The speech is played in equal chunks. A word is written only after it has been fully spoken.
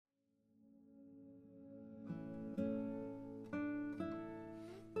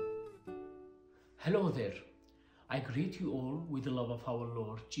Hello there. I greet you all with the love of our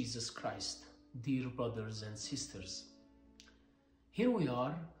Lord Jesus Christ, dear brothers and sisters. Here we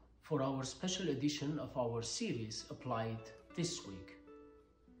are for our special edition of our series Applied this week.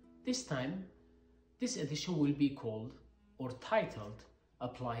 This time, this edition will be called or titled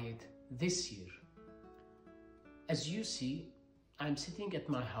Applied this year. As you see, I'm sitting at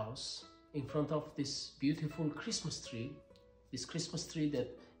my house in front of this beautiful Christmas tree,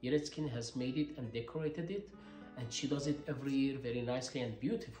 that Yeretzkin has made it and decorated it, and she does it every year very nicely and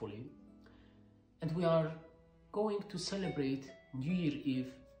beautifully. And we are going to celebrate New Year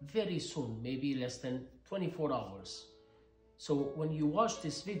Eve very soon, maybe less than 24 hours. So when you watch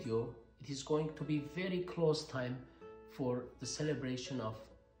this video, it is going to be very close time for the celebration of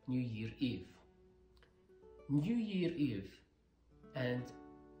New Year Eve. New Year Eve and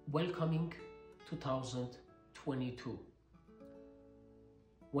welcoming 2022.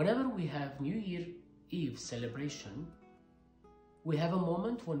 Whenever we have New Year Eve celebration, we have a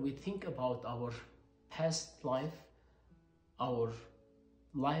moment when we think about our past life, our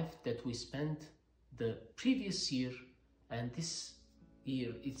life that we spent the previous year, and this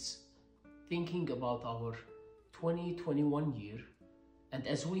year it's thinking about our 2021 year. And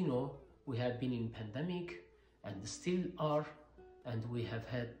as we know, we have been in pandemic and still are, and we have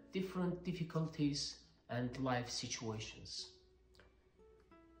had different difficulties and life situations.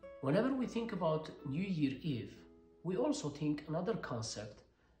 Whenever we think about New Year Eve, we also think another concept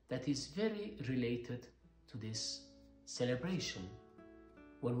that is very related to this celebration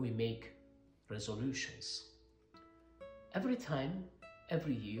when we make resolutions. Every time,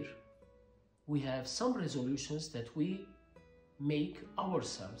 every year, we have some resolutions that we make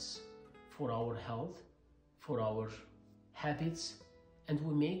ourselves for our health, for our habits, and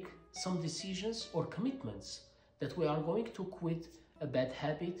we make some decisions or commitments that we are going to quit a bad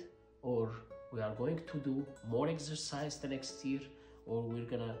habit, or we are going to do more exercise the next year, or we're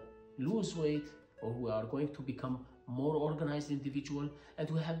gonna lose weight, or we are going to become more organized individual, and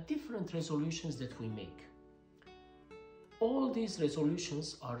we have different resolutions that we make. All these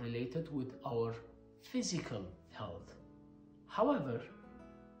resolutions are related with our physical health. However,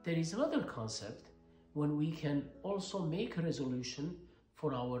 there is another concept when we can also make a resolution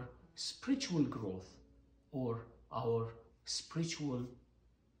for our spiritual growth or our spiritual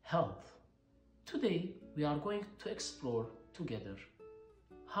health. Today, we are going to explore together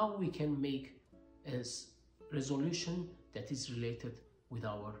how we can make a resolution that is related with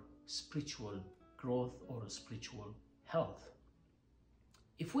our spiritual growth or spiritual health.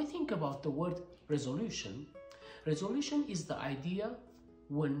 If we think about the word resolution, resolution is the idea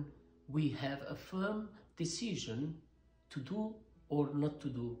when we have a firm decision to do or not to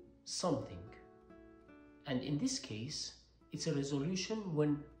do something. And in this case, it's a resolution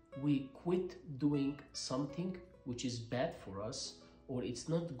when we quit doing something which is bad for us, or it's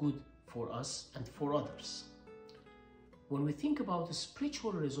not good for us and for others. When we think about the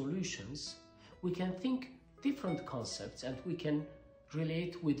spiritual resolutions, we can think different concepts and we can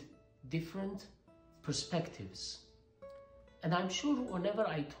relate with different perspectives. And I'm sure whenever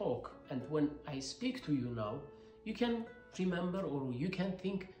I talk and when I speak to you now, you can remember or you can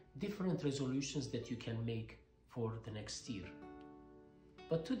think different resolutions that you can make for the next year.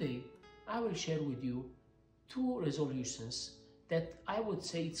 But today, I will share with you two resolutions that I would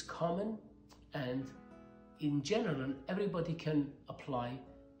say it's common and in general, everybody can apply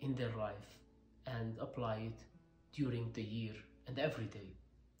in their life and apply it during the year and every day.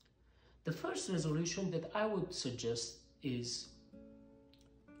 The first resolution that I would suggest is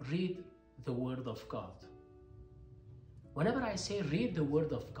read the Word of God. Whenever I say read the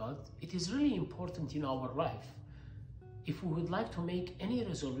Word of God, it is really important in our life. If we would like to make any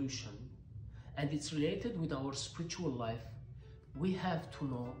resolution and it's related with our spiritual life, we have to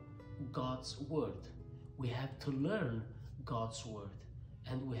know God's Word. We have to learn God's Word,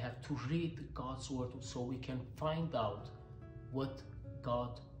 and we have to read God's Word so we can find out what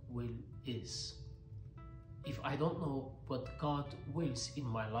God's will is. If I don't know what God wills in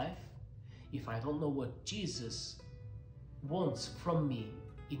my life, if I don't know what Jesus wants from me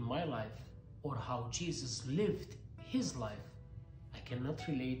in my life, or how Jesus lived his life, I cannot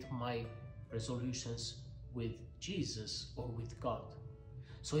relate my resolutions with Jesus or with God.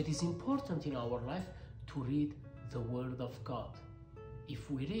 So it is important in our life to read the Word of God. If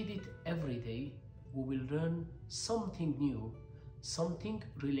we read it every day, we will learn something new, something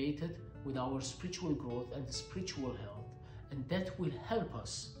related with our spiritual growth and spiritual health, and that will help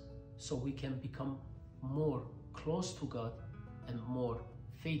us so we can become more close to God and more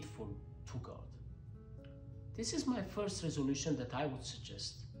faithful to God. This is my first resolution that I would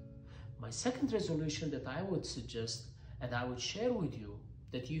suggest. My second resolution that I would suggest and I would share with you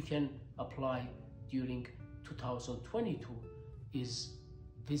that you can apply during 2022 is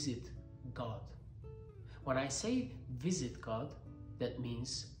visit God. When I say visit God, that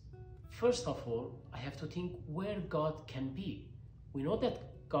means, first of all, I have to think where God can be. We know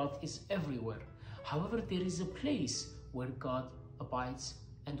that God is everywhere. However, there is a place where God abides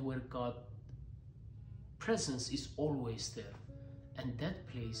and where God's presence is always there. And that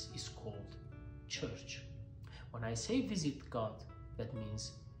place is called church. When I say visit God, that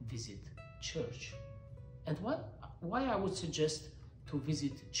means visit church. And why I would suggest to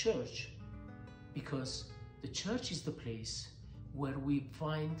visit church? Because the church is the place where we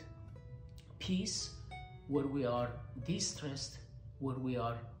find peace, where we are de-stressed, where we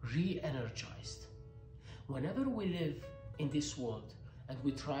are re-energized. Whenever we live in this world and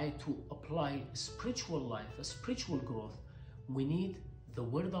we try to apply a spiritual life, a spiritual growth, we need the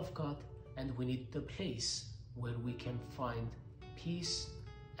Word of God and we need the place where we can find peace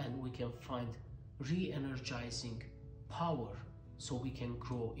and we can find re-energizing power so we can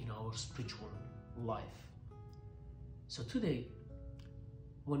grow in our spiritual life. So today,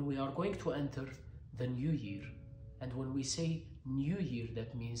 when we are going to enter the new year, and when we say new year,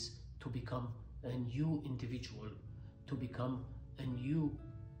 that means to become a new individual, to become a new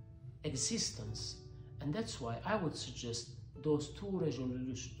existence. And that's why I would suggest those two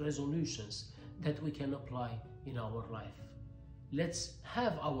resolutions that we can apply in our life. Let's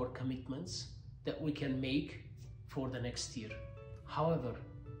have our commitments that we can make for the next year. However,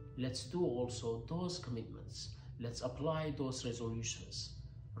 let's do also those commitments. Let's apply those resolutions,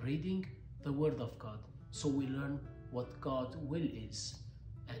 reading the Word of God so we learn what God's will is,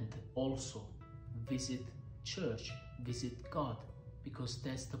 and also visit church, visit God, because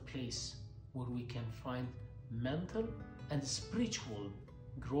that's the place where we can find mental and spiritual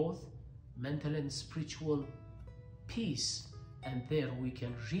growth, mental and spiritual peace, and there we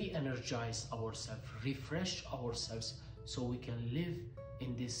can re-energize ourselves, refresh ourselves so we can live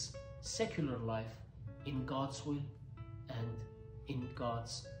in this secular life in God's will and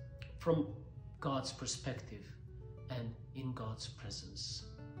from God's perspective and in God's presence.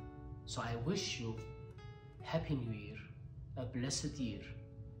 So I wish you Happy New Year, a blessed year.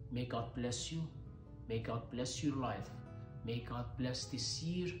 May God bless you. May God bless your life. May God bless this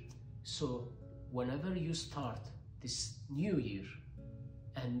year. So whenever you start this new year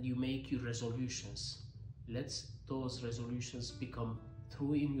and you make your resolutions, let those resolutions become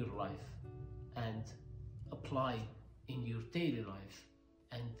true in your life and apply in your daily life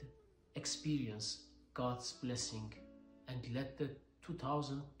and experience God's blessing, and let the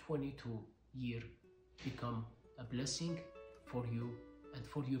 2022 year become a blessing for you and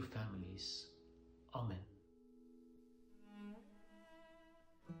for your families.